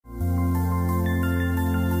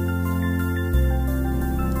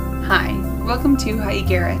Welcome to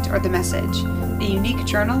Ha'igeret, or The Message, a unique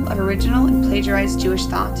journal of original and plagiarized Jewish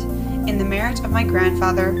thought, in the merit of my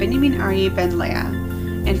grandfather Benjamin Aryeh ben Leah,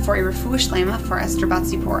 and for a refuah shlema for Esther bat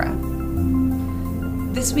Zipporah.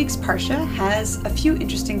 This week's Parsha has a few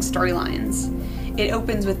interesting storylines. It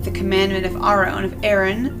opens with the commandment of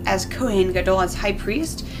Aaron, as Kohen Gadol, as high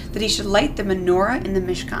priest, that he should light the menorah in the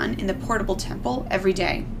Mishkan, in the portable temple, every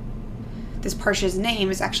day. This Parsha's name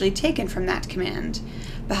is actually taken from that command.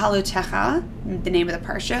 Behalotecha, the name of the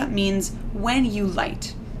Parsha, means when you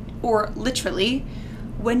light, or literally,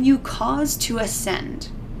 when you cause to ascend.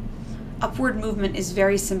 Upward movement is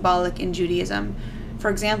very symbolic in Judaism. For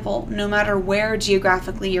example, no matter where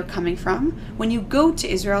geographically you're coming from, when you go to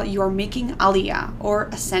Israel, you are making aliyah, or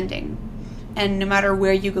ascending. And no matter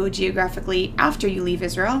where you go geographically after you leave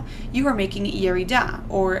Israel, you are making yeridah,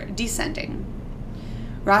 or descending.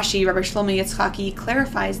 Rashi, Rabbi Shlomo Yitzchaki,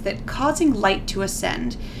 clarifies that causing light to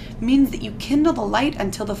ascend means that you kindle the light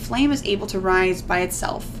until the flame is able to rise by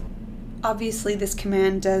itself. Obviously, this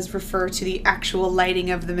command does refer to the actual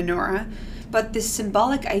lighting of the menorah, but this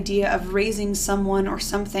symbolic idea of raising someone or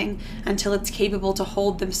something until it's capable to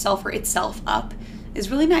hold themselves or itself up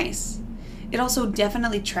is really nice. It also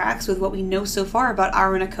definitely tracks with what we know so far about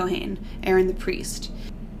Aaron HaKohen, Aaron the priest.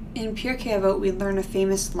 In Pirkei Avot, we learn a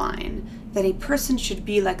famous line, that a person should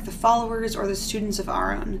be like the followers or the students of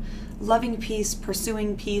Aaron, loving peace,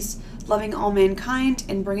 pursuing peace, loving all mankind,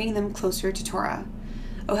 and bringing them closer to Torah.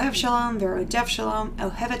 Ohev shalom ve'rodef shalom,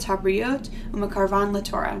 ohev et habriot, u'mekarvan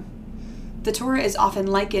leTorah. The Torah is often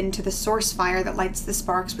likened to the source fire that lights the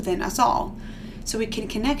sparks within us all, so we can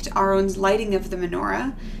connect Aaron's lighting of the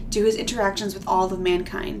menorah to his interactions with all of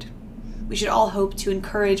mankind. We should all hope to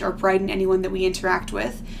encourage or brighten anyone that we interact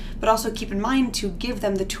with, but also keep in mind to give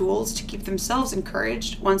them the tools to keep themselves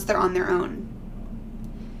encouraged once they're on their own.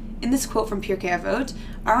 In this quote from Pirkei Avot,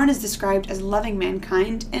 Aaron is described as loving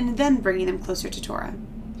mankind and then bringing them closer to Torah.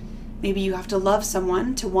 Maybe you have to love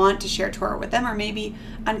someone to want to share Torah with them, or maybe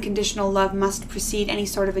unconditional love must precede any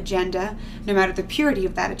sort of agenda, no matter the purity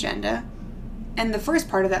of that agenda. And the first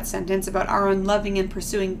part of that sentence about Aaron loving and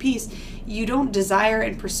pursuing peace, you don't desire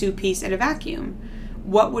and pursue peace in a vacuum.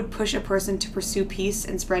 What would push a person to pursue peace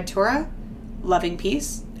and spread Torah? Loving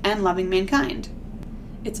peace and loving mankind.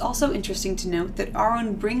 It's also interesting to note that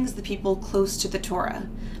Aaron brings the people close to the Torah,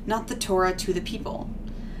 not the Torah to the people.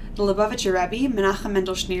 The Lubavitcher Rebbe, Menachem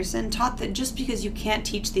Mendel Schneerson, taught that just because you can't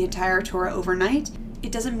teach the entire Torah overnight,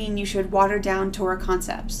 it doesn't mean you should water down Torah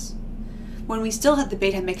concepts. When we still had the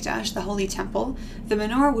Beit HaMikdash, the Holy Temple, the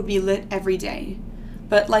menorah would be lit every day.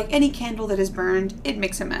 But like any candle that is burned, it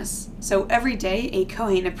makes a mess. So every day, a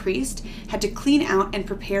Kohen, a priest, had to clean out and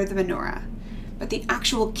prepare the menorah. But the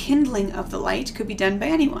actual kindling of the light could be done by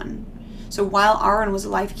anyone. So while Aaron was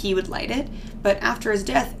alive, he would light it, but after his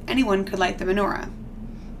death, anyone could light the menorah.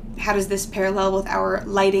 How does this parallel with our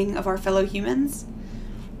lighting of our fellow humans?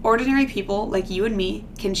 Ordinary people, like you and me,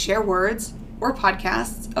 can share words or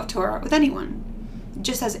podcasts of Torah with anyone.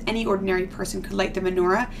 Just as any ordinary person could light the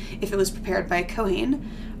menorah if it was prepared by a Kohen,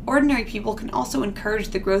 ordinary people can also encourage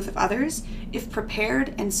the growth of others if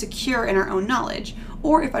prepared and secure in our own knowledge,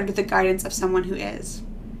 or if under the guidance of someone who is.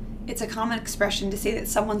 It's a common expression to say that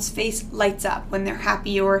someone's face lights up when they're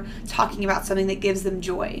happy or talking about something that gives them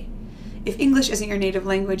joy. If English isn't your native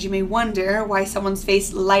language, you may wonder why someone's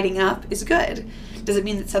face lighting up is good. Does it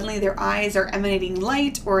mean that suddenly their eyes are emanating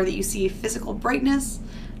light, or that you see physical brightness?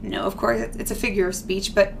 No, of course, it's a figure of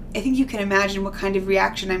speech, but I think you can imagine what kind of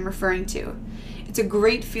reaction I'm referring to. It's a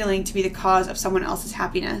great feeling to be the cause of someone else's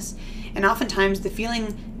happiness, and oftentimes the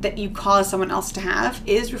feeling that you cause someone else to have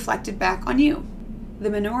is reflected back on you. The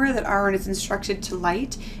menorah that Aaron is instructed to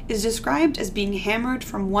light is described as being hammered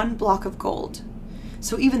from one block of gold.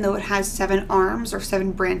 So even though it has 7 arms or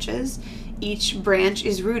 7 branches, each branch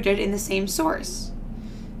is rooted in the same source.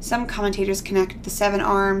 Some commentators connect the 7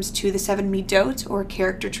 arms to the 7 midot, or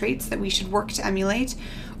character traits that we should work to emulate,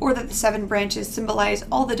 or that the 7 branches symbolize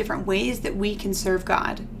all the different ways that we can serve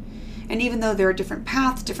God. And even though there are different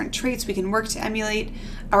paths, different traits we can work to emulate,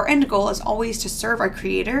 our end goal is always to serve our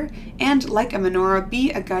Creator and, like a menorah, be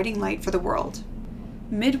a guiding light for the world.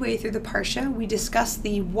 Midway through the Parsha, we discuss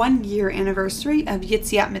the 1-year anniversary of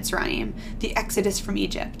Yetziat Mitzrayim, the Exodus from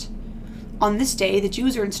Egypt. On this day, the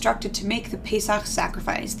Jews are instructed to make the Pesach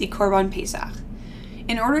sacrifice, the Korban Pesach.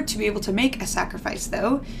 In order to be able to make a sacrifice,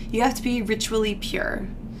 though, you have to be ritually pure.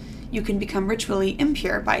 You can become ritually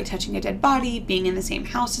impure by touching a dead body, being in the same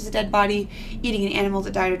house as a dead body, eating an animal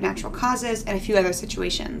that died of natural causes, and a few other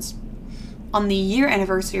situations. On the year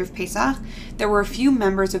anniversary of Pesach, there were a few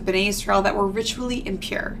members of Bnei Israel that were ritually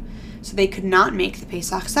impure, so they could not make the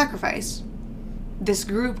Pesach sacrifice. This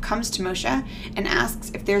group comes to Moshe and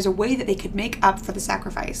asks if there's a way that they could make up for the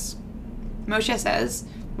sacrifice. Moshe says,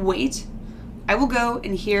 "Wait, I will go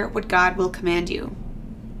and hear what God will command you."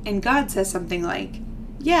 And God says something like,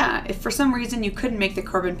 "Yeah, if for some reason you couldn't make the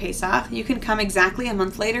Korban Pesach, you can come exactly a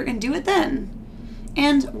month later and do it then."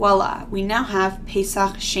 And voila, we now have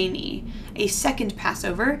Pesach Sheni, a second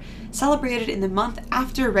Passover, celebrated in the month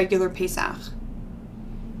after regular Pesach.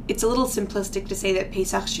 It's a little simplistic to say that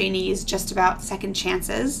Pesach Sheni is just about second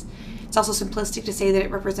chances. It's also simplistic to say that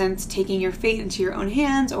it represents taking your fate into your own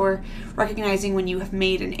hands, or recognizing when you have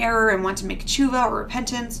made an error and want to make tshuva or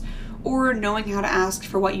repentance, or knowing how to ask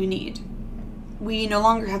for what you need. We no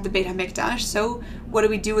longer have the Beit HaMikdash, so what do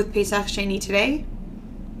we do with Pesach Sheni today?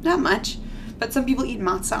 Not much, but some people eat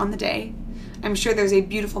matzah on the day. I'm sure there's a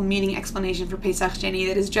beautiful meaning explanation for Pesach Sheni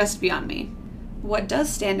that is just beyond me. What does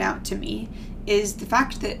stand out to me is the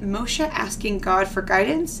fact that Moshe asking God for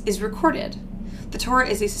guidance is recorded. The Torah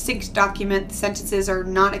is a succinct document, the sentences are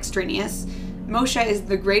not extraneous. Moshe is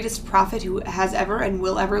the greatest prophet who has ever and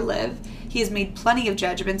will ever live. He has made plenty of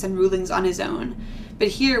judgments and rulings on his own, but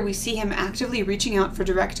here we see him actively reaching out for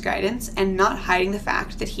direct guidance and not hiding the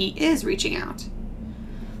fact that he is reaching out.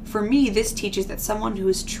 For me, this teaches that someone who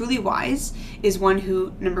is truly wise is one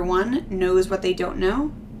who, number one, knows what they don't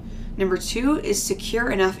know. Number two, is secure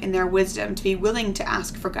enough in their wisdom to be willing to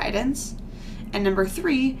ask for guidance. And number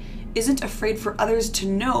three, isn't afraid for others to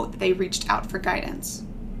know that they reached out for guidance.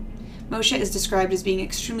 Moshe is described as being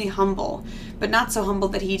extremely humble, but not so humble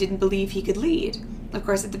that he didn't believe he could lead. Of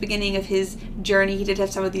course, at the beginning of his journey, he did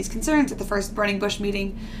have some of these concerns at the first burning bush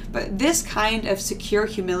meeting, but this kind of secure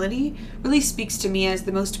humility really speaks to me as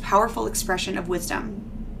the most powerful expression of wisdom.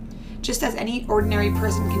 Just as any ordinary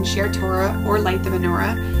person can share Torah or light the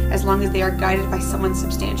menorah, as long as they are guided by someone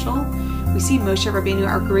substantial, we see Moshe Rabbeinu,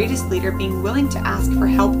 our greatest leader, being willing to ask for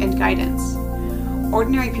help and guidance.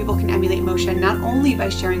 Ordinary people can emulate Moshe not only by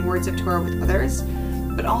sharing words of Torah with others,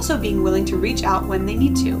 but also being willing to reach out when they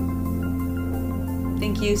need to.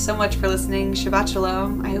 Thank you so much for listening. Shabbat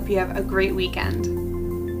Shalom. I hope you have a great weekend.